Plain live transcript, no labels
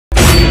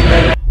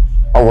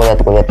Oh, gue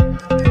liat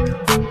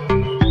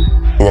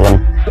di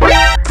dalam.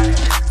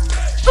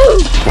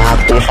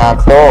 Mati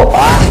satu.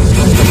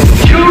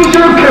 Choose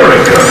your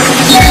character.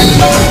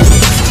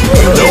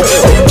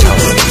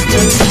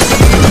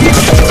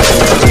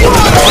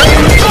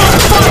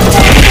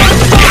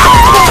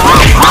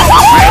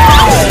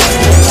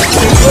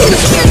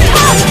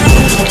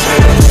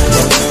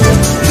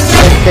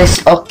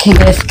 Oke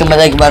guys, kembali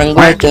lagi bareng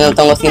gue channel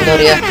Tonggo Skintor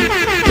ya.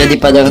 Jadi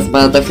pada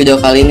kesempatan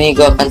video kali ini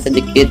gue akan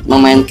sedikit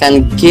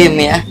memainkan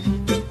game ya.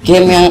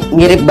 Game yang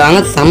mirip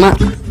banget sama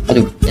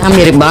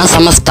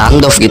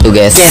Standoff gitu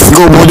guys. Yes,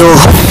 go bodoh.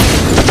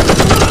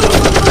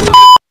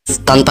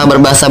 Tanpa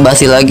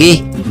berbasa-basi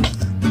lagi,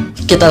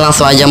 kita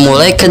langsung aja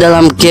mulai ke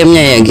dalam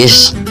gamenya ya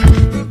guys.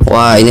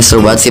 Wah, ini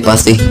seru banget sih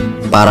pasti,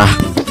 parah.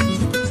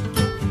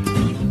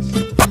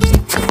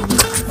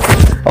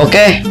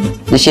 Oke,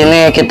 di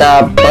sini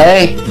kita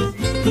play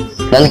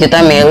dan kita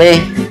milih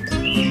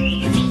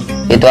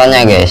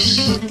ituannya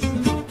guys.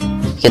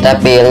 Kita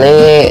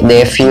pilih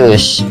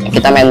defuse.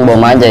 Kita main bom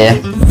aja ya,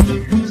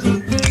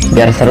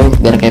 biar seru,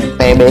 biar kayak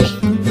PB,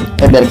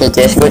 biar kayak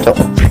CSGO cok.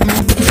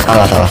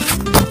 Salah.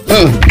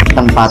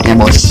 Tempatnya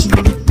bos,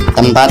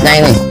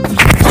 tempatnya ini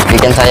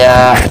bikin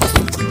saya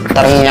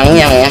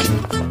terngiang-ngiang ya.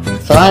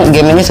 Soalnya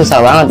game ini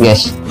susah banget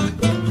guys.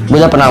 Gue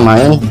udah pernah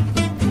main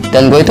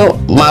dan gue itu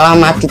malah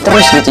mati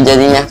terus gitu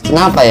jadinya.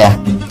 Kenapa ya?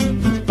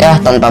 Ya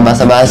tanpa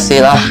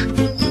basa-basi lah,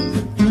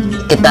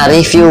 kita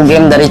review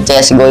game dari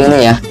CSGO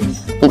ini ya.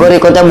 Gue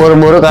recordnya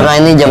buru-buru karena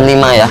ini jam 5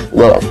 ya,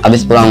 gue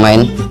habis pulang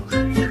main.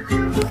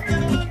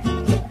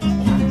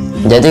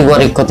 Jadi gue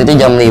record itu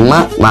jam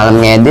 5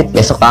 malam, ngedit,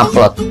 besok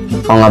upload.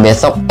 Kalau nggak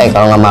besok,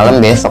 kalau nggak malam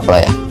besok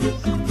lah ya.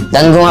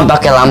 Dan gue nggak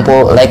pakai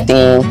lampu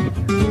lighting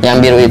yang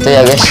biru itu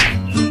ya guys,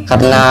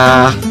 karena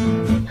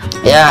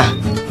ya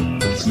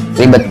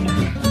ribet.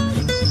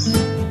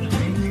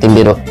 Tim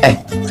biru,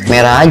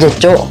 merah aja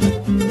cok.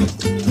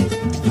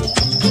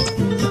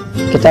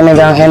 Kita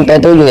megang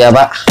MP7 ya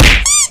pak.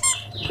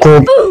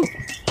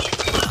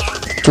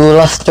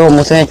 Culas cok,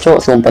 musuhnya cok,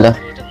 sumpah dah.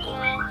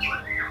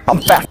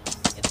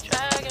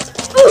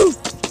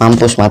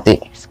 Mampus mati.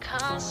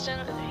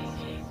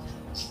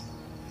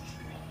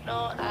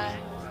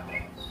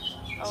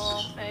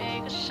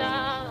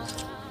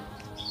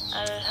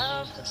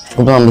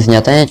 Gue belum ambil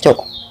senjatanya cok.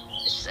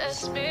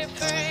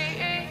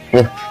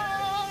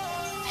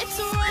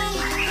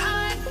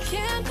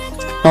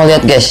 Oh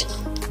lihat guys,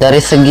 dari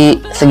segi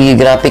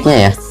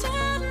grafiknya ya.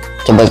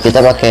 Coba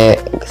kita pakai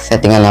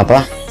settingan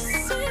apa?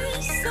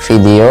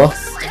 Video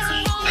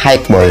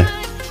high boy.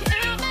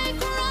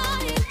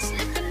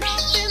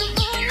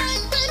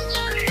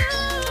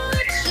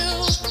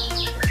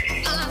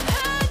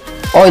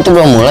 Oh itu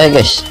belum mulai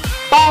guys.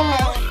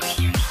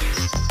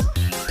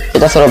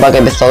 Kita suruh pakai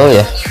pistol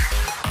ya.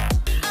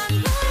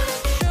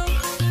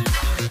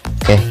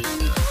 Oke.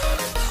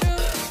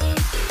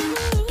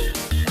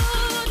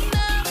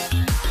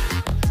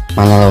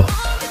 Mana lo?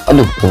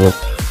 Aduh,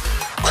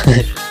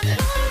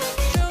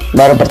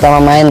 baru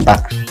pertama main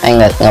pak.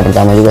 Enggak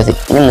pertama juga sih.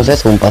 Ini musuhnya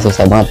sumpah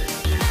susah banget.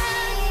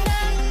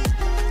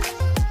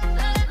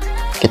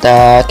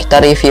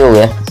 Kita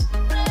review ya.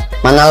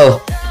 Mana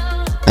lo?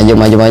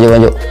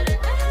 Maju.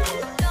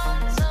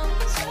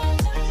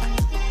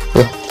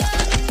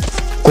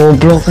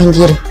 Goblok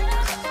anjir.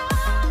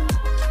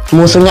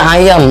 Musuhnya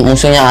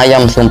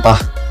ayam sumpah.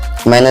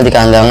 Mainnya di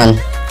kandangan.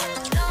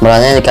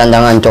 Beranya di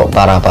kandangan cok,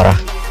 parah.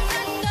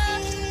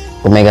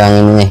 Gue megang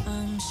ini nih.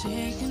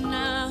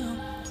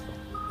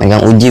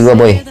 Megang uji gua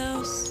boy.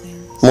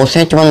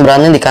 Musuhnya cuma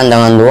berani di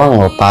kandangan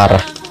doang loh,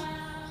 parah.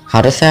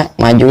 Harusnya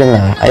majuin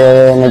lah.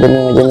 Ayo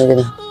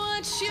majuin.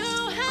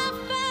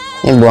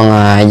 Ini buang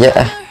aja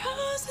ah.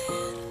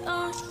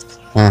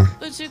 Nah.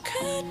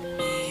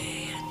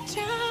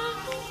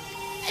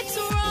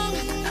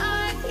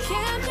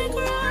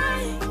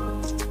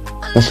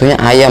 Musuhnya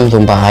ayam,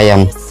 sumpah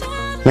ayam.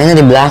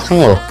 Mainnya di belakang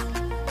loh.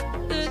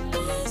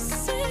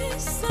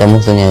 Ya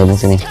musuhnya.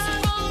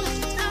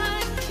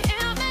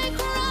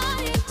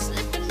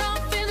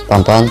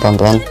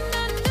 Pelan-pelan.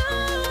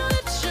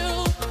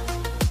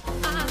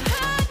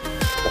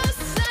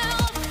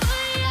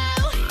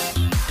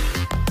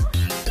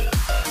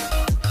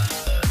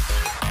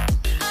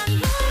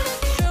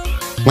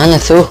 Mana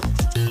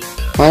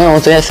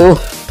musuhnya Suh?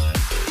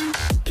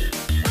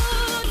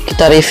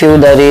 Kita review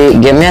dari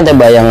gamenya, ada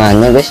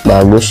bayangannya guys,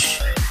 bagus.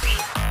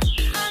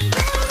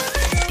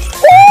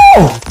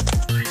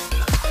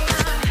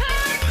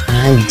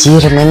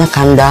 Anjir, mainnya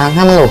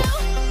kandangan loh.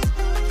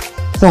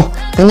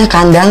 Mainnya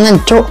kandangan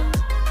cok.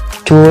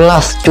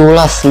 Culas,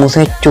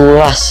 musuhnya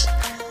culas.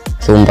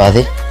 Sumpah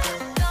sih.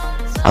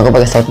 Aku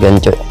pakai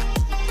shotgun cok.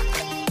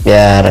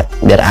 Biar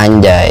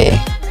anjay.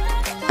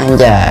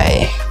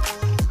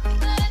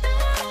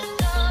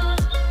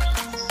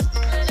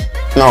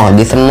 No,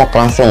 disemok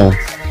langsung.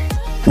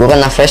 Gue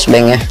kena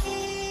flashbang ya.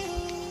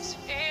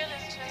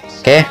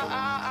 Oke.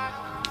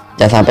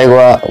 Jangan sampai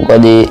gua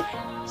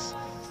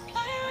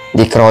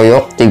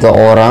dikeroyok 3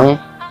 orang.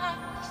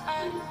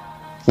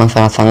 Emang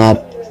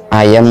sangat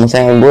ayam.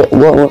 Misalnya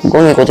gue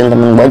ngikutin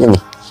temen gue aja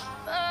nih.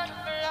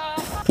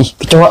 Ih,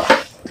 kecoa.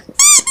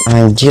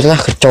 Anjir lah,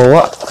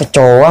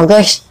 kecoa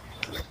guys.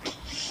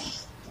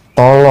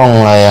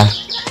 Tolong lah ya.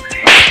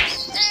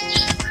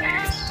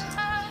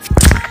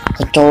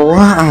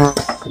 Kecoa.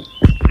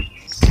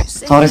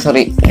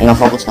 Sorry, nggak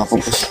fokus.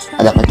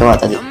 Ada kecoa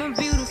tadi.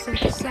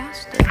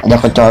 Ada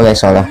kecoa guys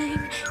soalnya.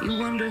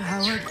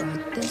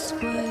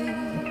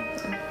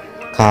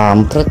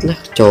 Kampret lah,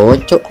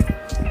 cocok.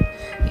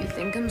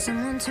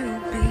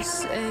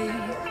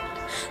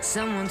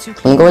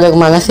 Engkau udah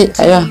kemana sih?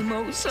 Ayo.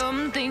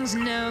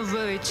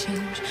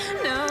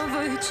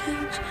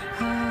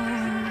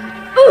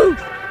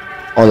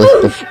 Oh,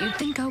 tuh.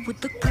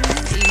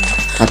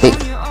 Mati.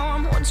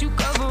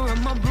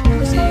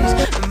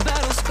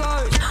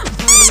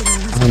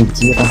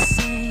 Anjir.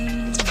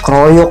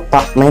 Kroyok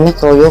pak, mainnya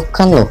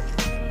kroyokan loh.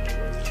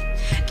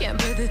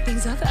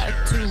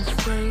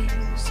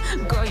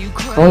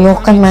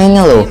 Kroyokan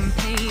mainnya loh.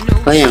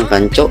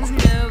 Bayangkan cok.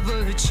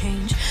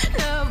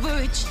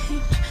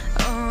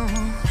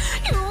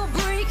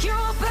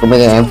 Gue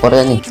pegang M4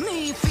 nya nih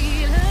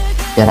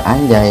biar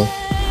anjay.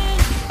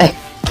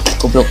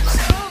 Goblok,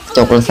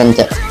 coklesan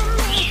cak.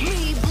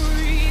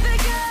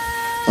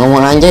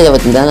 Ngomong anjay dapat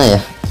dana ya.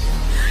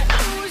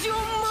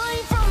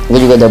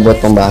 Gue juga udah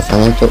buat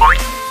pembahasannya cok.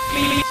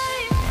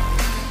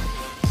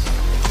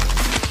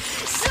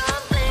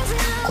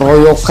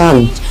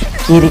 Kroyokan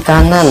kiri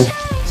kanan.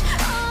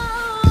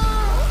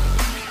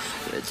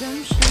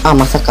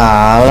 Masa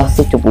kalah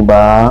sih, cukup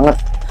banget.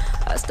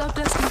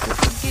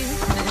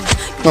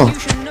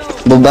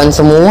 Beban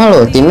semua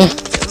loh timnya.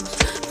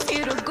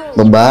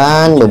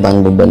 Beban.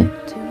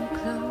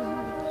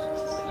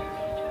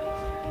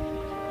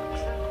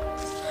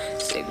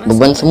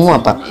 Beban semua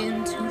pak.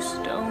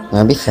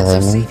 Nggak bisa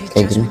ya men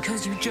kayak gini.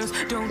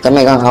 Kita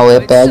megang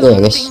AWP aja ya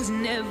guys.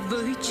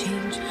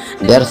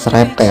 Biar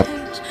serepet.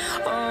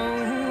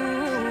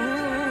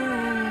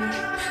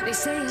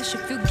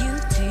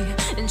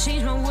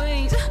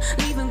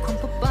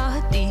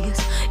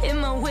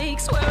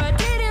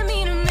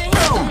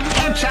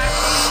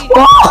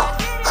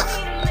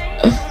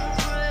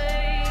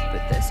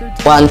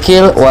 One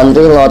kill, one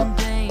reload.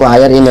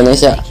 Player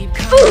Indonesia.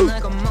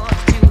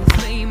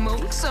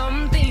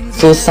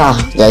 Susah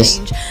guys,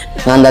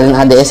 ngandalin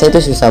ADS itu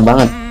susah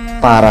banget,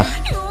 parah.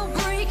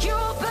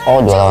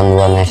 Oh, 2 lawan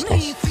 2, nice.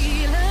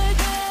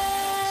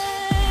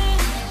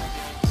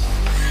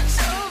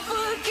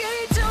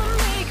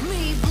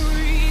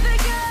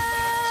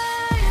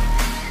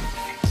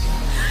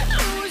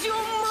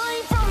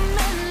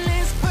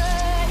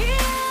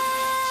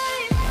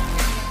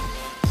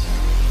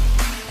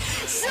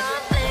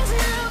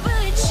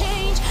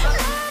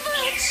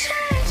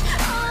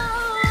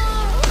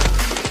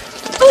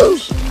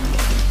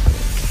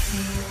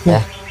 Ya,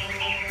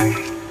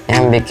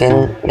 yang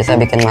bisa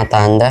bikin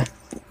mata anda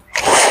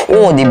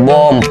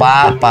dibom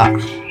pak.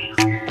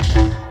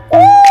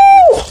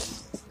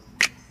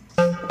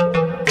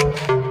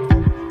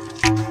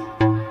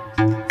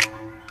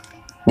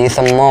 Di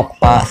semok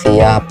pak,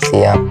 siap.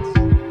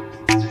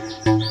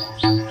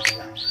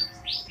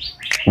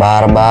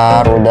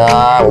 Barbar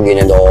udah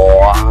begini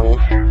doang.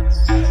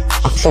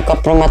 Aku suka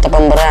permata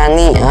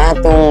pemberani.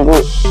 Tunggu,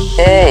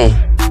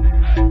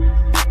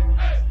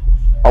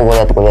 gue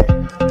liat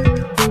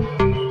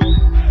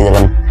di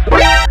dalam.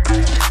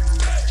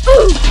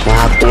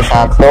 Mati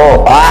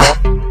satu.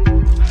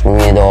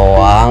 Begini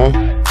doang.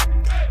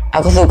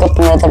 Aku suka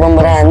permata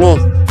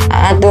pemberani.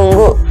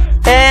 Tunggu.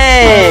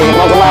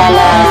 Mau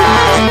kemana?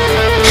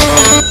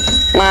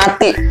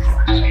 Mati.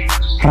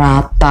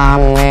 Rata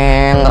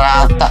men,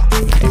 rata.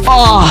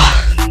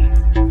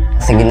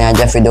 Segini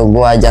aja video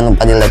gua, jangan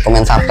lupa di like,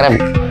 comment, subscribe.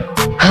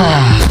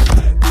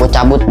 Gua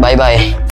cabut, bye bye.